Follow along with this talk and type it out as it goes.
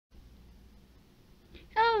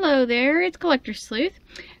Hello there, it's Collector Sleuth.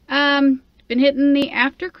 Been hitting the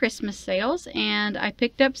after Christmas sales, and I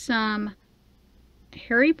picked up some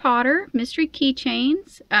Harry Potter mystery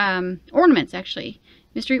keychains, ornaments actually,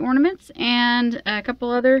 mystery ornaments, and a couple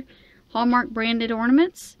other Hallmark branded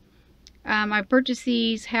ornaments. I purchased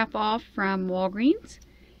these half off from Walgreens.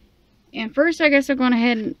 And first, I guess I'm going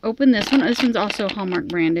ahead and open this one. This one's also Hallmark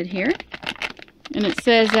branded here. And it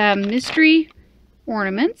says mystery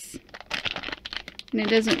ornaments. And it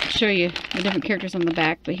doesn't show you the different characters on the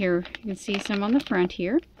back, but here you can see some on the front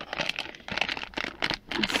here.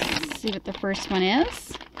 Let's see what the first one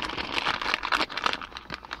is.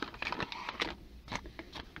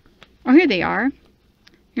 Oh, here they are.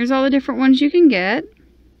 Here's all the different ones you can get.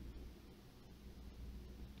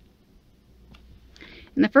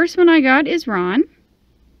 And the first one I got is Ron.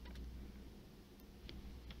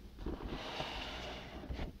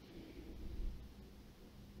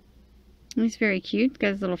 He's very cute.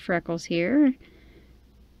 Got his little freckles here.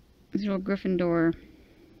 His little Gryffindor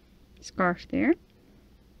scarf there.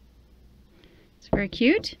 It's very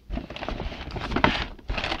cute.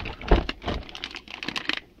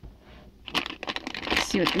 Let's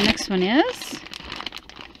see what the next one is.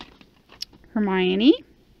 Hermione.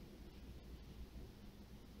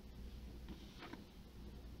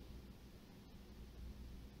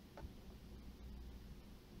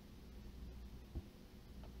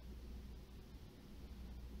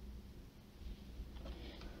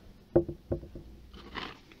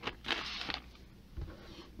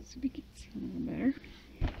 So we can see a little better.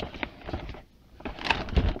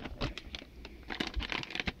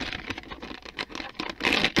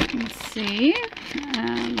 Let's see.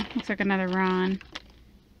 Looks like another Ron.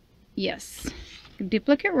 Yes.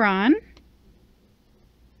 Duplicate Ron.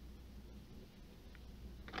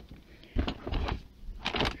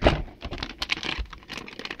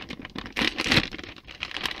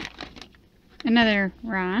 Another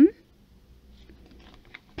Ron.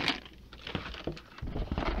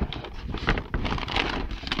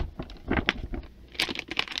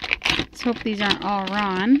 Let's hope these aren't all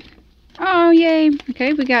Ron. Oh, yay.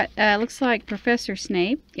 Okay, we got, looks like Professor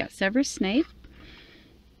Snape. Yeah, Severus Snape.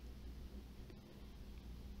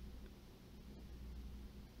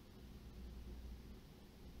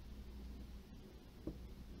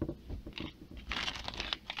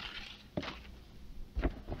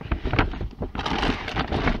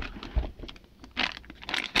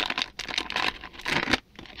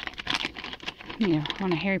 Yeah, I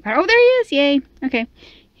want a Harry Potter. Oh, there he is! Yay! Okay.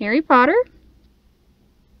 Harry Potter.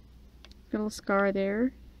 Little scar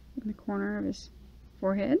there in the corner of his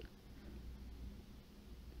forehead.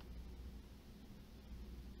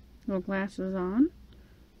 Little glasses on.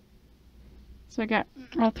 So I got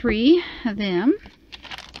all three of them.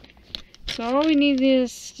 So all we need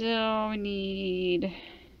is still, we need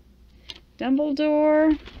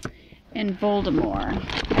Dumbledore and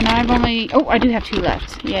Voldemort. And I've only, oh, I do have two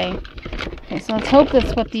left. Yay. Okay, so let's hope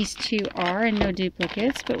that's what these two are and no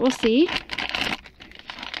duplicates, but we'll see.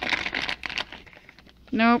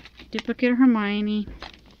 Nope, duplicate Hermione.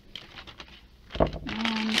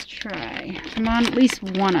 Let's try. Come on, at least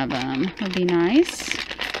one of them would be nice.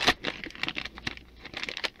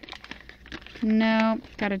 Nope,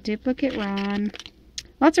 got a duplicate Ron.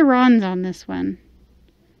 Lots of Rons on this one.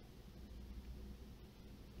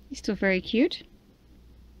 He's still very cute.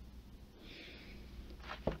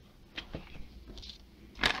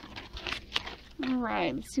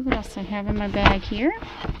 Alright, let's see what else I have in my bag here.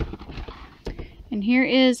 And here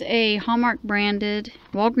is a Hallmark branded,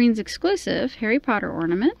 Walgreens exclusive Harry Potter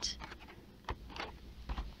ornament.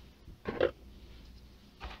 Get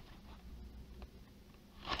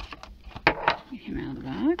him out of the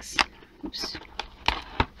box. Oops.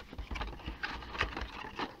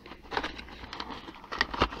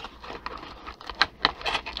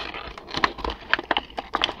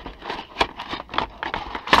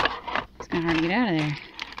 It's kind of hard to get out of there.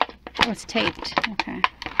 Oh, it's taped. Okay.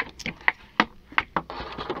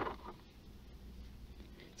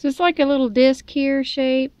 So it's like a little disc here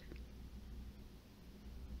shape.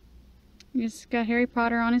 It's got Harry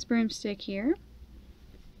Potter on his broomstick here.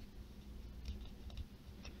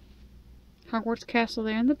 Hogwarts Castle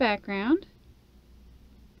there in the background.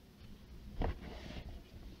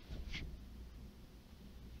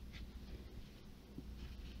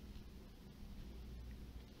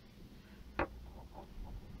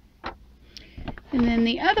 And then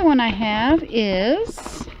the other one I have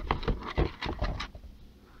is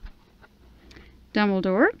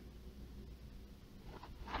Dumbledore.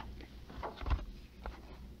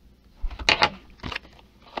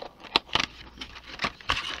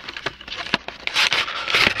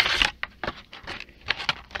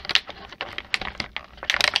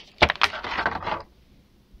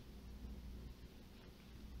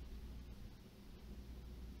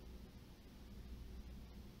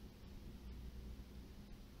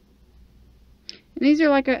 These are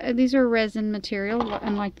like these are resin material,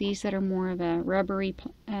 unlike these that are more of a rubbery,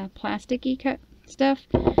 plasticky cut stuff.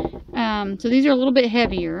 So these are a little bit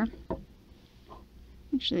heavier.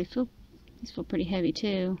 Actually, these feel pretty heavy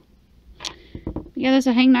too. But yeah, those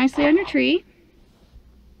will hang nicely on your tree.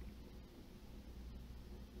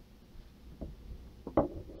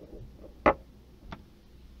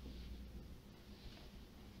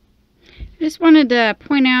 I just wanted to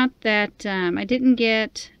point out that I didn't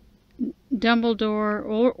get Dumbledore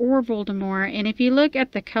or Voldemort. And if you look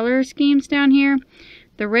at the color schemes down here,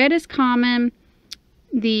 the red is common,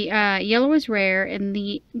 the yellow is rare, and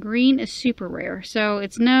the green is super rare. So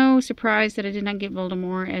it's no surprise that I did not get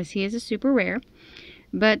Voldemort, as he is a super rare.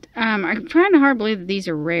 But I'm trying to hard believe that these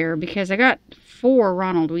are rare, because I got 4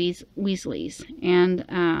 Ronald Weasleys,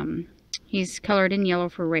 and he's colored in yellow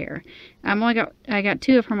for rare. I got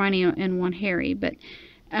 2 of Hermione and 1 Harry, but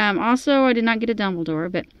also I did not get a Dumbledore,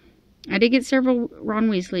 but I did get several Ron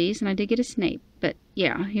Weasleys, and I did get a Snape. But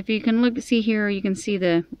yeah, if you can see here, you can see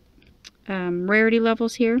the rarity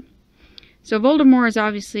levels here. So Voldemort is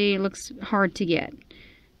obviously looks hard to get.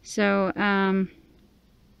 So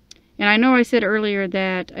and I know I said earlier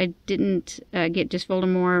that I didn't get just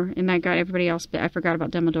Voldemort, and I got everybody else, but I forgot about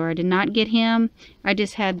Dumbledore. I did not get him. I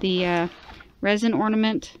just had the resin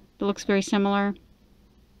ornament that looks very similar.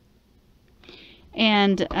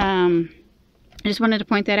 And I just wanted to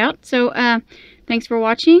point that out. So thanks for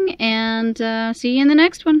watching, and see you in the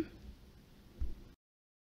next one.